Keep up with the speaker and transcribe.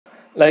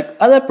Like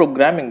other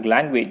programming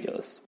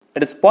languages,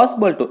 it is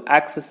possible to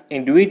access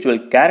individual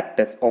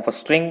characters of a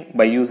string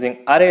by using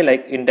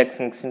array-like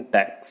indexing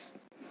syntax.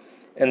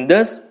 In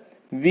this,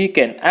 we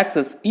can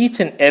access each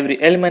and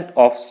every element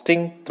of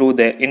string through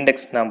their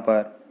index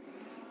number.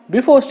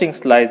 Before string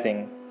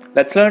slicing,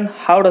 let's learn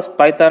how does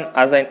Python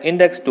assign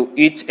index to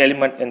each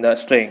element in the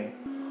string.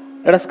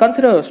 Let us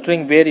consider a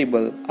string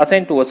variable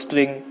assigned to a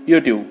string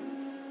YouTube.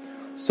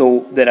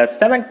 So there are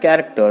 7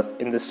 characters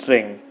in the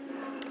string.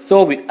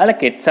 So we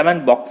allocate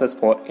 7 boxes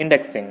for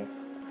indexing.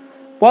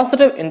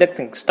 Positive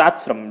indexing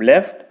starts from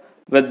left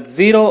with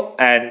 0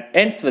 and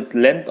ends with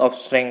length of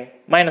string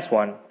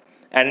 -1.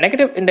 And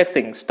negative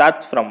indexing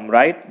starts from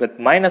right with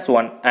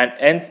 -1 and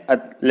ends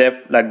at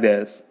left like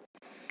this.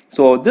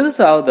 So this is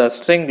how the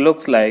string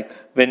looks like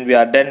when we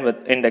are done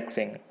with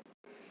indexing.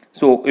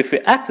 So if we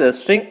access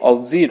string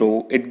of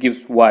 0, it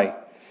gives y.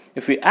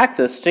 If we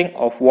access string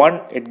of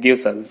 1, it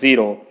gives us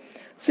 0.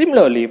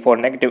 Similarly, for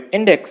negative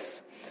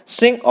index,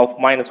 string of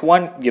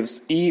 -1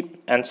 gives e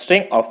and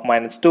string of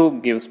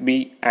 -2 gives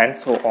b and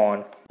so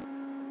on.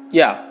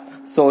 Yeah,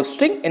 so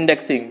string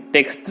indexing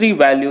takes 3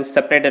 values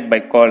separated by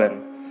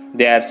colon.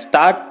 They are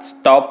start,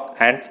 stop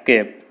and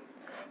skip.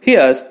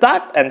 Here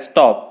start and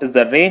stop is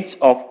the range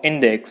of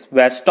index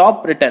where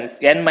stop returns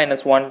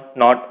n-1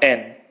 not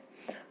n.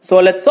 So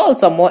let's solve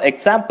some more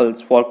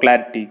examples for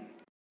clarity.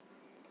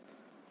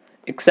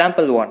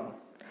 Example 1.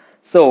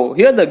 So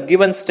here the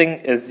given string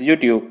is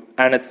YouTube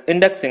and its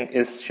indexing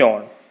is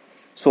shown.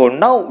 So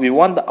now we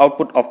want the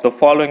output of the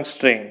following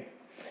string.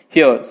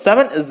 Here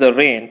 7 is the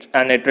range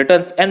and it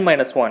returns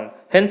n-1.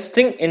 Hence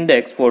string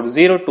index for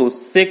 0 to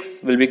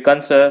 6 will be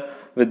considered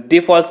with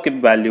default skip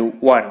value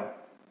 1.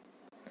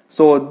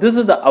 So this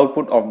is the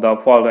output of the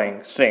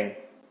following string.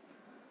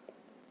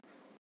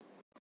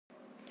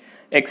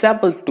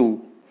 Example 2.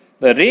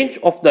 The range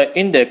of the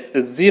index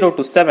is 0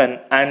 to 7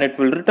 and it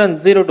will return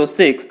 0 to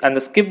 6 and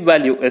the skip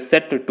value is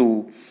set to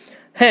 2.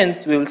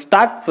 Hence we will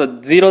start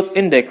with 0th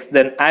index,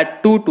 then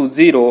add 2 to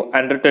 0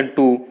 and return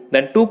 2,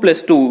 then 2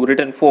 plus 2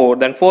 return 4,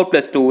 then 4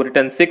 plus 2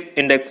 return 6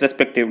 index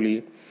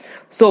respectively.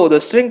 So the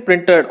string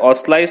printed or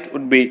sliced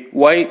would be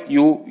y,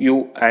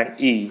 u, and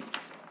e.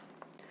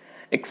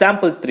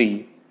 Example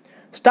 3.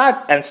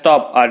 Start and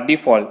stop are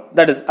default,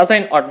 that is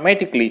assigned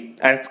automatically,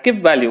 and skip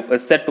value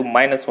is set to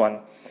 -1.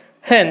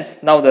 Hence,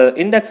 now the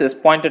index is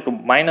pointed to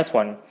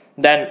 -1,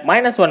 then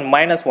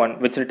 -1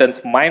 which returns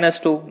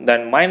 -2,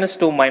 then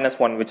 -2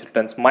 -1 which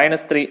returns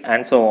 -3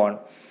 and so on.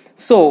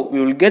 So we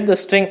will get the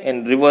string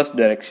in reverse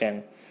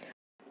direction.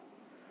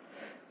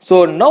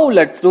 So now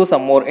let's do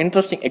some more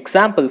interesting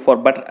example for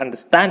better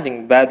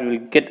understanding where we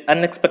will get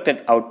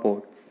unexpected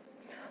outputs.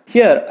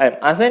 Here I am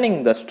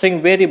assigning the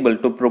string variable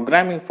to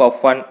programming for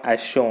fun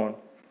as shown.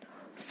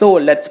 So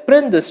let's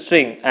print this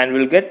string and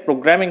we'll get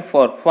programming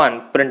for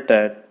fun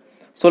printed.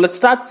 So let's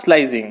start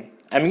slicing.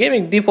 I'm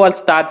giving default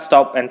start,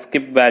 stop and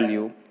skip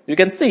value. You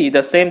can see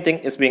the same thing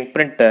is being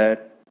printed.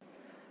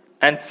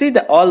 And see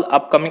the all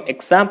upcoming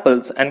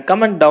examples and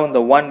comment down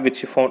the one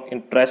which you found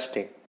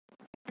interesting.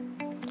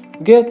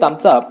 Give a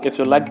thumbs up if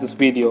you like this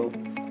video.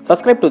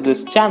 Subscribe to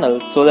this channel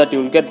so that you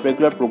will get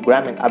regular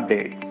programming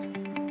updates.